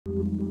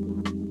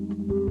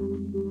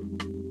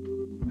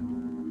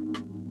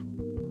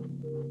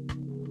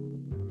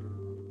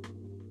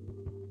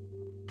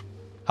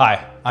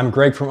Hi, I'm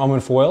Greg from Omen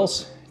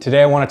Foils.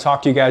 Today I want to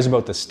talk to you guys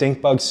about the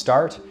Stinkbug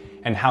Start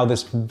and how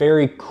this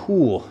very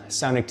cool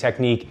sounding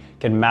technique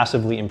can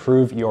massively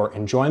improve your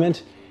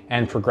enjoyment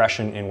and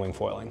progression in wing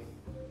foiling.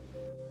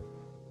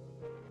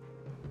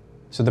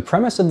 So the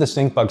premise of the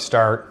Stinkbug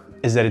Start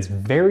is that it's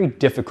very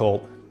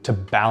difficult to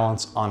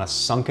balance on a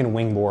sunken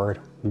wingboard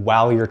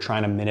while you're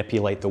trying to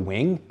manipulate the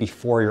wing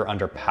before you're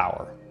under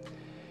power.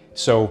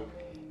 So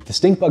the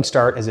Stinkbug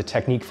Start is a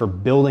technique for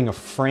building a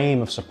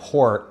frame of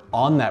support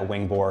on that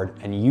wingboard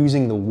and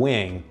using the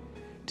wing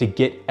to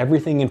get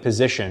everything in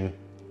position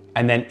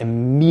and then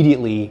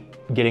immediately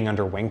getting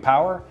under wing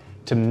power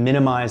to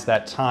minimize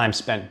that time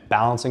spent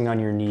balancing on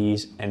your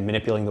knees and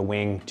manipulating the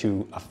wing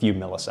to a few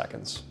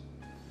milliseconds.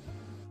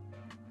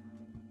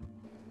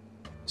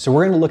 So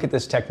we're going to look at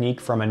this technique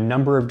from a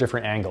number of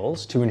different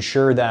angles to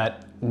ensure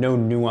that no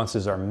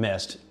nuances are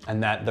missed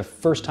and that the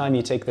first time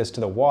you take this to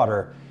the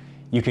water,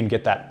 you can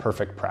get that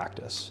perfect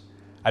practice.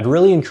 I'd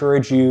really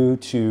encourage you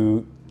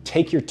to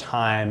take your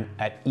time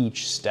at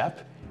each step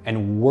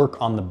and work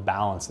on the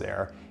balance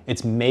there.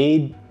 It's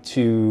made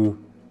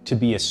to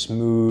be a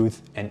smooth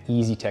and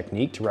easy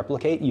technique to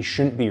replicate. You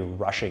shouldn't be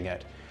rushing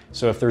it.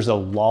 So if there's a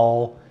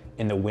lull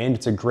in the wind,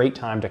 it's a great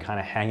time to kind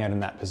of hang out in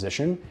that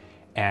position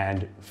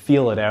and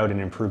feel it out and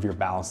improve your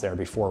balance there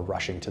before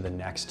rushing to the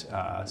next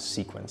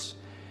sequence.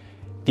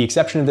 The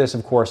exception of this,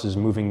 of course, is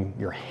moving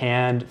your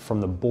hand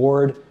from the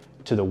board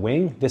to the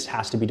wing. This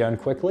has to be done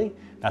quickly.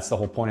 That's the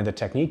whole point of the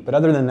technique. But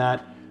other than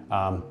that,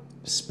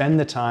 spend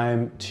the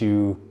time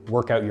to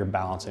work out your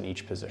balance in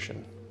each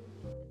position.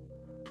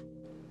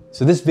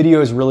 So this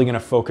video is really going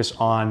to focus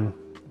on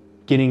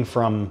getting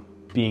from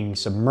being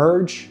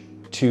submerged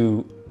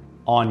to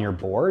on your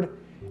board,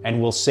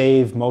 and we'll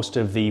save most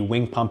of the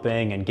wing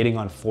pumping and getting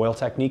on foil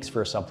techniques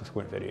for a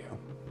subsequent video.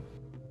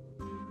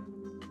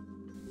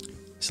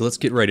 So let's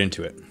get right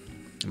into it.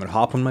 I'm going to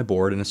hop on my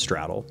board in a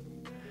straddle.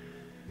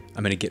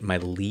 I'm going to get my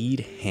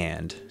lead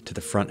hand to the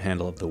front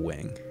handle of the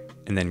wing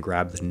and then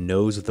grab the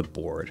nose of the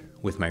board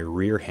with my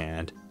rear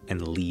hand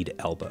and lead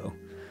elbow.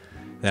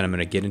 Then I'm going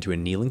to get into a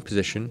kneeling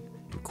position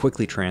and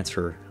quickly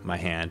transfer my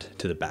hand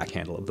to the back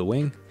handle of the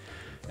wing,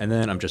 and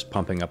then I'm just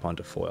pumping up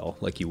onto foil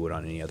like you would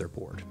on any other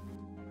board.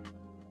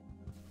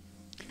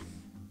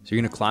 So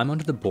you're going to climb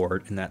onto the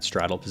board in that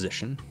straddle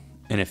position,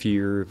 and if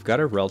you've got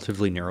a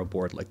relatively narrow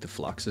board like the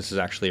Flux, this is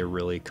actually a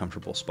really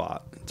comfortable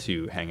spot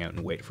to hang out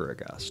and wait for a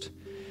gust.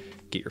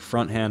 Get your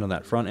front hand on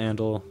that front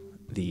handle,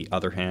 the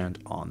other hand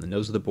on the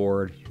nose of the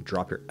board, you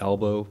drop your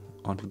elbow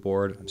onto the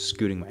board. I'm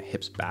scooting my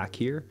hips back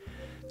here,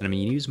 and I'm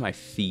going to use my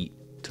feet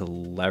to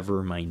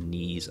lever my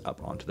knees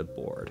up onto the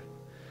board.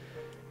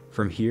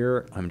 From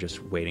here, I'm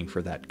just waiting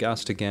for that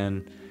gust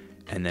again,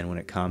 and then when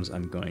it comes,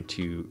 I'm going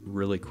to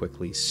really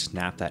quickly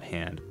snap that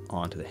hand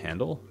onto the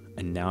handle,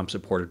 and now I'm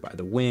supported by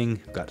the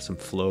wing. I've got some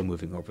flow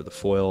moving over the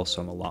foil,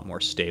 so I'm a lot more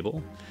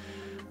stable.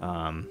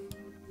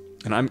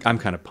 And I'm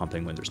kind of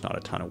pumping when there's not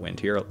a ton of wind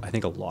here. I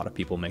think a lot of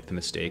people make the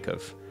mistake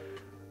of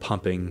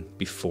pumping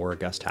before a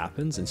gust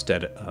happens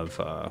instead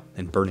of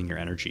and burning your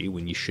energy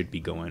when you should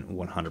be going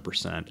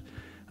 100%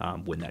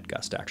 when that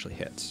gust actually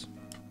hits.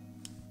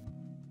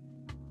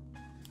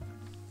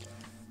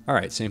 All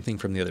right, same thing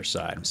from the other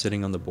side. I'm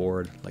sitting on the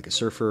board like a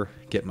surfer,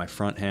 get my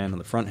front hand on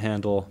the front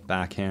handle,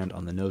 back hand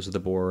on the nose of the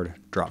board,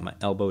 drop my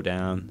elbow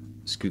down,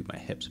 scoot my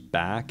hips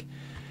back.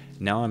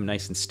 Now I'm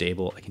nice and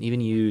stable. I can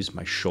even use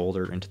my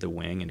shoulder into the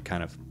wing and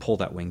kind of pull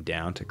that wing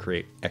down to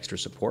create extra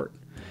support.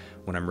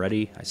 When I'm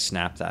ready, I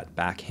snap that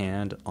back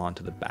hand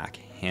onto the back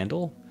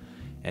handle,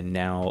 and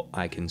now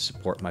I can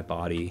support my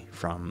body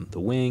from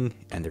the wing,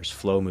 and there's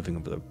flow moving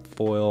over the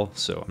foil,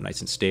 so I'm nice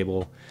and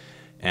stable,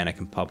 and I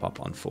can pump up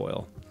on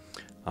foil.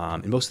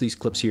 In most of these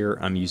clips here,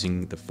 I'm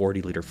using the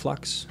 40-liter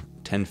Flux,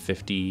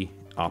 1050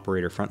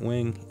 operator front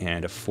wing,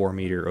 and a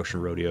 4-meter Ocean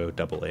Rodeo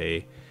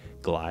AA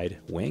glide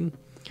wing.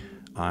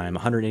 I'm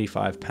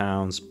 185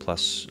 pounds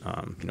plus,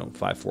 5'4"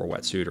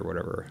 wetsuit or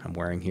whatever I'm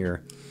wearing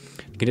here.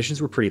 The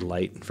conditions were pretty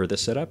light for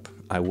this setup.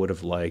 I would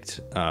have liked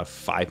a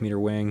 5-meter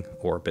wing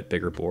or a bit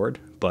bigger board,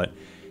 but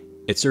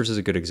it serves as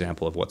a good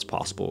example of what's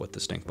possible with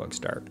the Stinkbug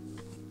Start.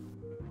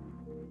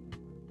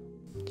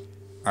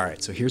 All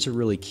right, so here's a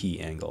really key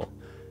angle.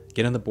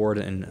 Get on the board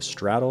in a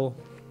straddle.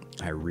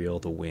 I reel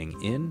the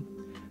wing in,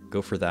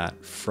 go for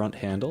that front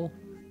handle,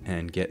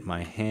 and get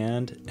my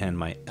hand and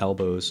my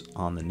elbows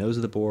on the nose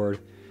of the board,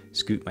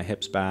 scoot my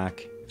hips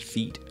back,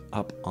 feet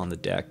up on the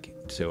deck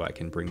so I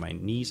can bring my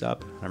knees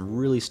up. I'm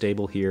really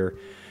stable here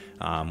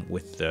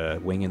with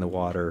the wing in the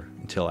water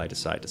until I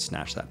decide to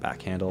snatch that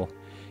back handle.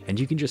 And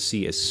you can just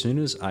see as soon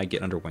as I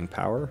get under wing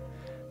power,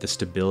 the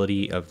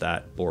stability of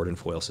that board and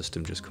foil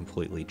system just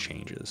completely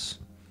changes.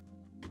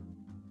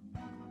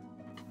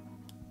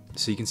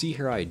 So you can see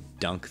here I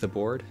dunk the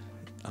board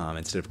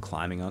instead of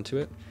climbing onto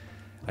it.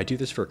 I do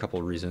this for a couple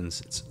of reasons.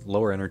 It's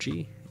lower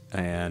energy,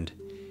 and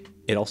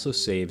it also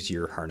saves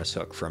your harness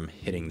hook from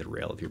hitting the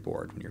rail of your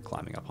board when you're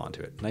climbing up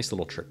onto it. Nice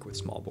little trick with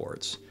small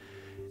boards.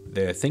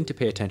 The thing to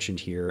pay attention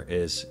to here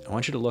is I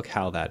want you to look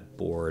how that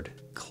board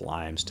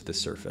climbs to the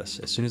surface.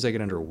 As soon as I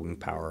get under wing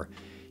power,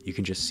 you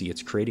can just see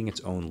it's creating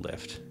its own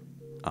lift.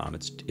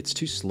 It's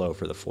too slow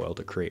for the foil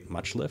to create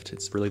much lift.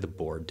 It's really the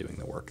board doing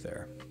the work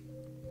there.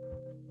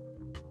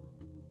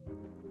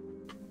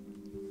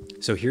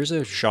 So here's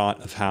a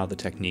shot of how the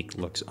technique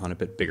looks on a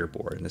bit bigger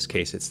board. In this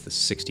case, it's the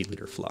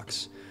 60-liter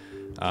Flux.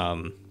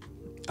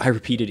 I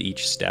repeated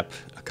each step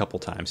a couple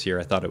times here.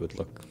 I thought it would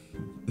look,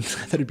 I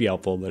thought it'd be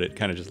helpful, but it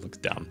kind of just looks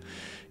dumb.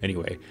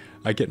 Anyway,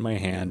 I get my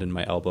hand and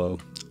my elbow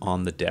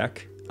on the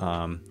deck.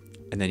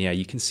 And then, yeah,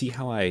 you can see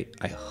how I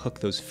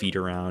hook those feet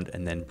around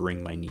and then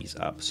bring my knees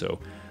up. So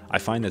I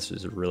find this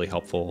is really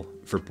helpful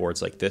for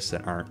boards like this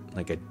that aren't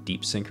like a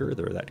deep sinker.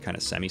 They're that kind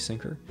of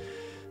semi-sinker.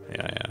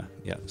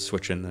 Yeah.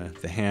 Switching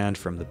the hand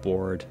from the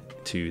board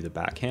to the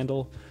back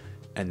handle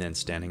and then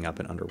standing up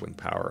and under wing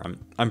power.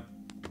 I'm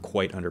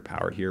quite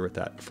underpowered here with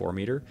that 4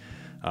 meter.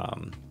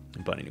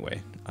 But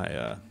anyway,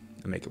 I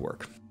make it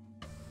work.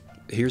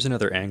 Here's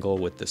another angle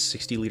with the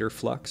 60-liter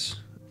Flux.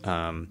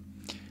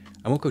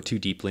 I won't go too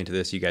deeply into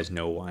this. You guys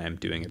know why I'm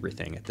doing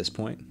everything at this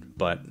point,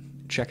 but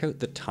check out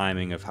the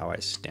timing of how I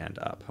stand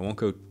up. I won't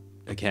go,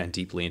 again,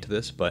 deeply into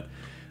this, but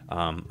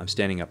I'm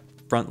standing up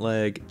front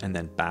leg and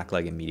then back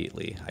leg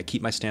immediately. I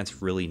keep my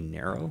stance really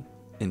narrow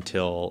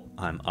until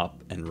I'm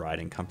up and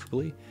riding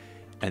comfortably,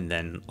 and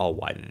then I'll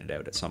widen it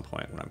out at some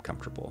point when I'm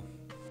comfortable.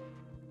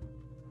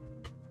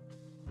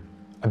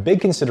 A big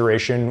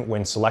consideration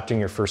when selecting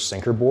your first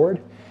sinker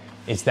board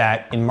is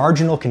that in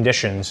marginal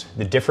conditions,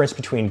 the difference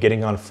between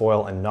getting on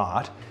foil and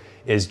not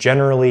is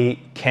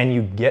generally, can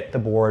you get the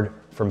board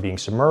from being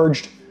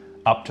submerged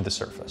up to the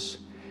surface?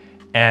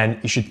 And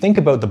you should think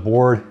about the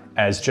board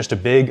as just a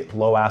big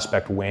low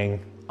aspect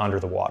wing under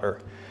the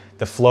water.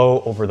 The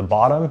flow over the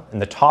bottom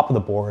and the top of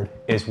the board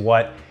is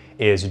what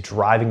is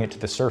driving it to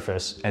the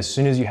surface as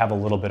soon as you have a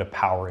little bit of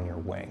power in your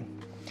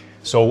wing.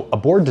 So a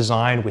board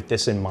designed with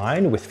this in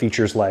mind, with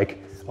features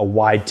like a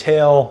wide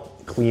tail,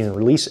 clean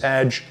release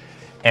edge,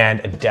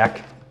 and a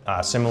deck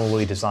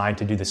similarly designed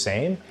to do the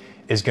same,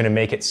 is going to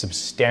make it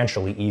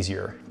substantially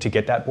easier to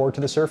get that board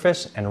to the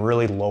surface and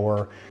really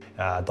lower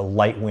the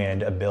light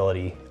wind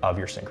ability of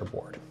your sinker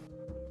board.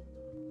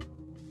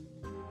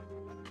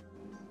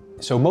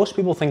 So most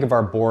people think of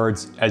our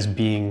boards as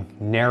being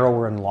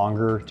narrower and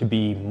longer to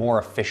be more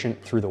efficient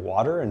through the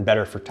water and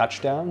better for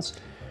touchdowns,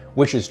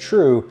 which is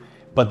true,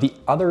 but the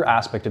other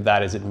aspect of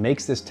that is it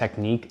makes this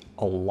technique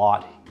a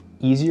lot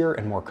easier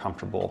and more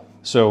comfortable.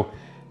 So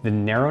the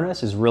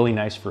narrowness is really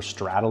nice for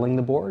straddling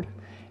the board,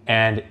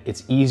 and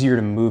it's easier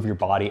to move your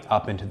body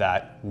up into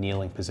that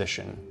kneeling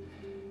position.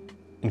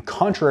 And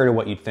contrary to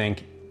what you'd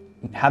think,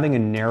 having a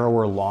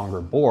narrower,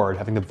 longer board,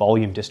 having the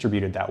volume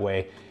distributed that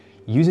way,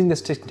 using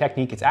this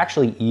technique, it's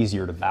actually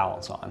easier to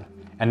balance on.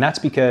 And that's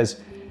because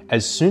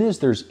as soon as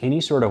there's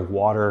any sort of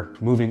water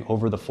moving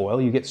over the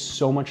foil, you get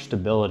so much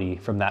stability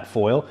from that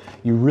foil,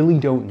 you really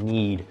don't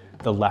need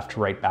the left to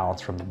right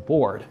balance from the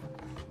board.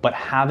 But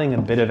having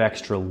a bit of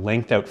extra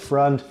length out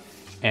front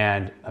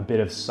and a bit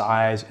of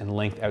size and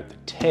length out the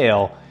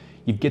tail,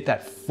 you get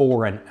that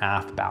fore and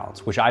aft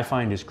balance, which I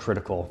find is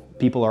critical.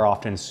 People are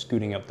often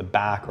scooting out the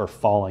back or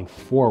falling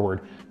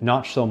forward,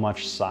 not so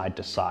much side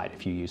to side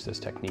if you use this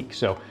technique.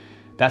 So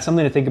that's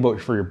something to think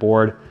about for your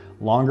board.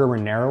 Longer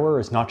and narrower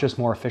is not just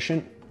more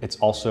efficient, it's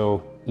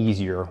also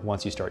easier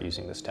once you start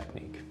using this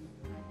technique.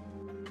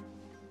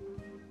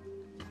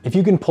 If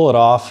you can pull it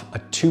off, a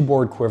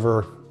 2-board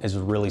quiver is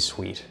really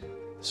sweet.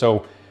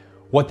 So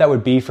what that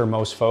would be for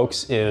most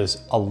folks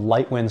is a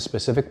light wind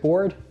specific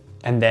board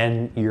and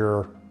then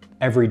your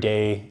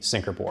everyday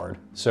sinker board.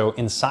 So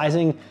in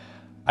sizing,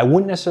 I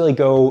wouldn't necessarily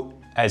go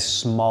as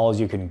small as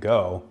you can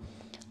go.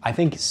 I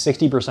think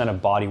 60%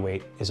 of body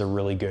weight is a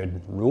really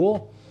good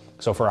rule.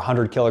 So for a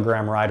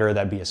 100-kilogram rider,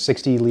 that'd be a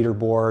 60-liter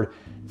board.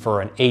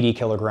 For an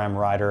 80-kilogram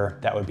rider,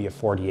 that would be a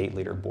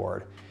 48-liter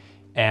board.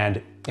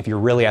 And if you're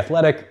really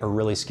athletic or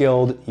really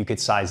skilled, you could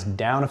size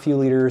down a few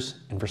liters.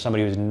 And for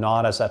somebody who's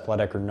not as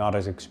athletic or not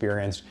as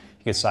experienced,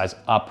 you could size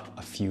up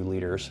a few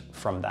liters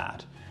from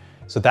that.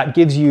 So that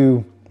gives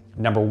you,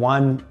 number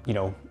one,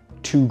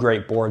 2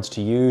 great boards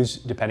to use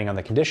depending on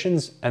the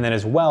conditions. And then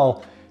as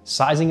well,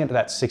 sizing it to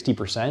that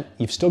 60%,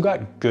 you've still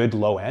got good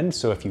low end.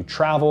 So if you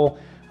travel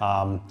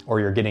or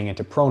you're getting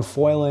into prone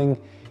foiling,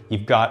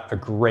 you've got a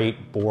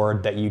great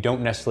board that you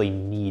don't necessarily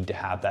need to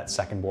have that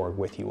second board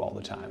with you all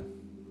the time.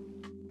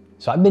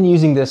 So I've been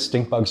using this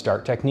Stinkbug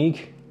Start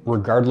technique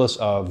regardless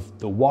of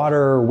the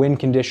water, wind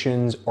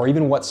conditions, or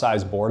even what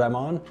size board I'm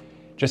on,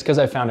 just because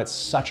I found it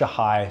such a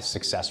high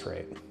success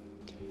rate.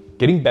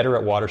 Getting better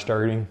at water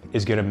starting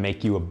is gonna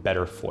make you a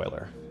better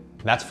foiler.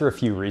 And that's for a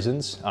few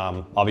reasons.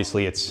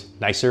 Obviously it's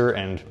nicer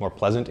and more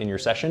pleasant in your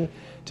session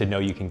to know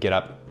you can get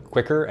up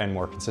quicker and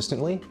more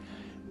consistently.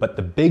 But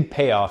the big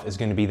payoff is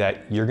gonna be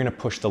that you're gonna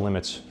push the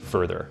limits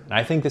further. And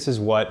I think this is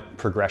what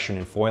progression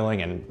in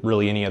foiling and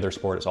really any other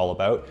sport is all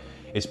about,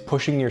 is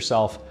pushing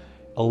yourself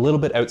a little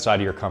bit outside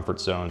of your comfort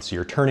zone. So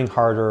you're turning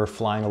harder,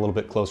 flying a little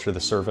bit closer to the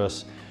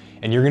surface,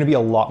 and you're gonna be a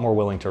lot more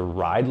willing to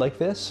ride like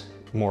this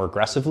more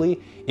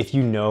aggressively if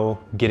you know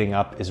getting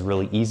up is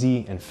really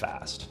easy and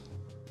fast.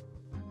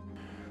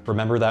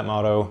 Remember that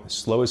motto,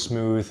 slow is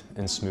smooth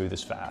and smooth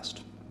is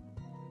fast.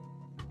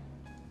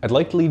 I'd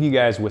like to leave you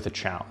guys with a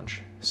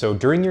challenge. So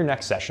during your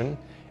next session,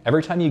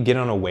 every time you get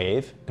on a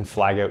wave and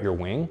flag out your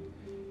wing,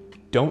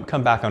 don't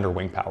come back under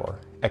wing power,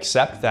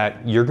 except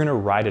that you're gonna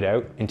ride it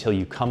out until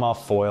you come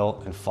off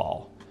foil and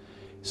fall.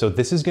 So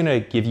this is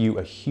gonna give you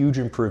a huge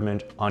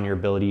improvement on your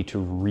ability to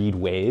read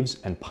waves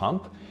and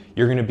pump.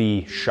 You're gonna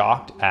be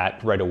shocked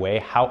at right away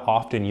how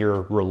often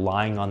you're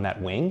relying on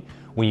that wing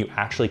when you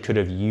actually could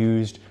have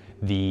used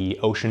the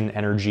ocean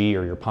energy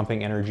or your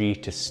pumping energy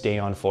to stay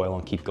on foil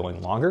and keep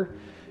going longer.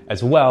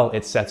 As well,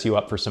 it sets you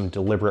up for some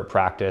deliberate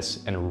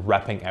practice and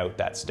repping out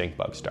that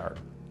Stinkbug Start.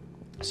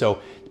 So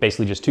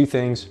basically just two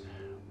things,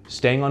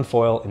 staying on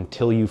foil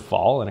until you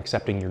fall and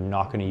accepting you're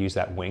not gonna use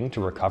that wing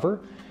to recover,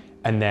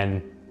 and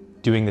then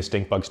doing the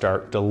Stinkbug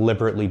Start,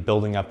 deliberately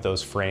building up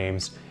those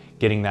frames,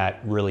 getting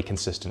that really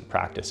consistent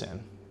practice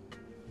in.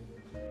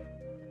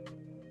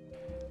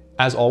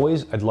 As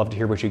always, I'd love to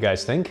hear what you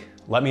guys think.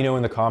 Let me know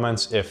in the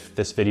comments if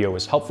this video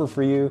was helpful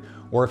for you,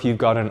 or if you've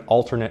got an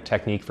alternate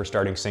technique for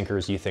starting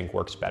sinkers you think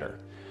works better.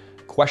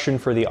 Question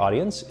for the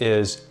audience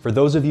is, for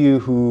those of you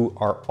who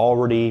are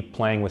already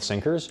playing with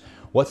sinkers,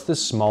 what's the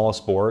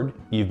smallest board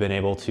you've been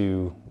able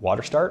to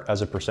water start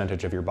as a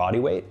percentage of your body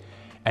weight?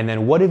 And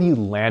then what have you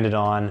landed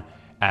on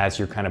as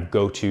your kind of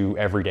go-to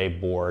everyday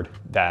board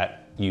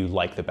that you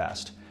like the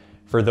best?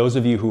 For those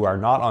of you who are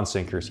not on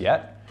sinkers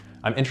yet,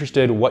 I'm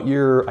interested what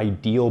your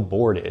ideal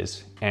board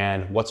is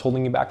and what's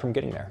holding you back from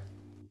getting there.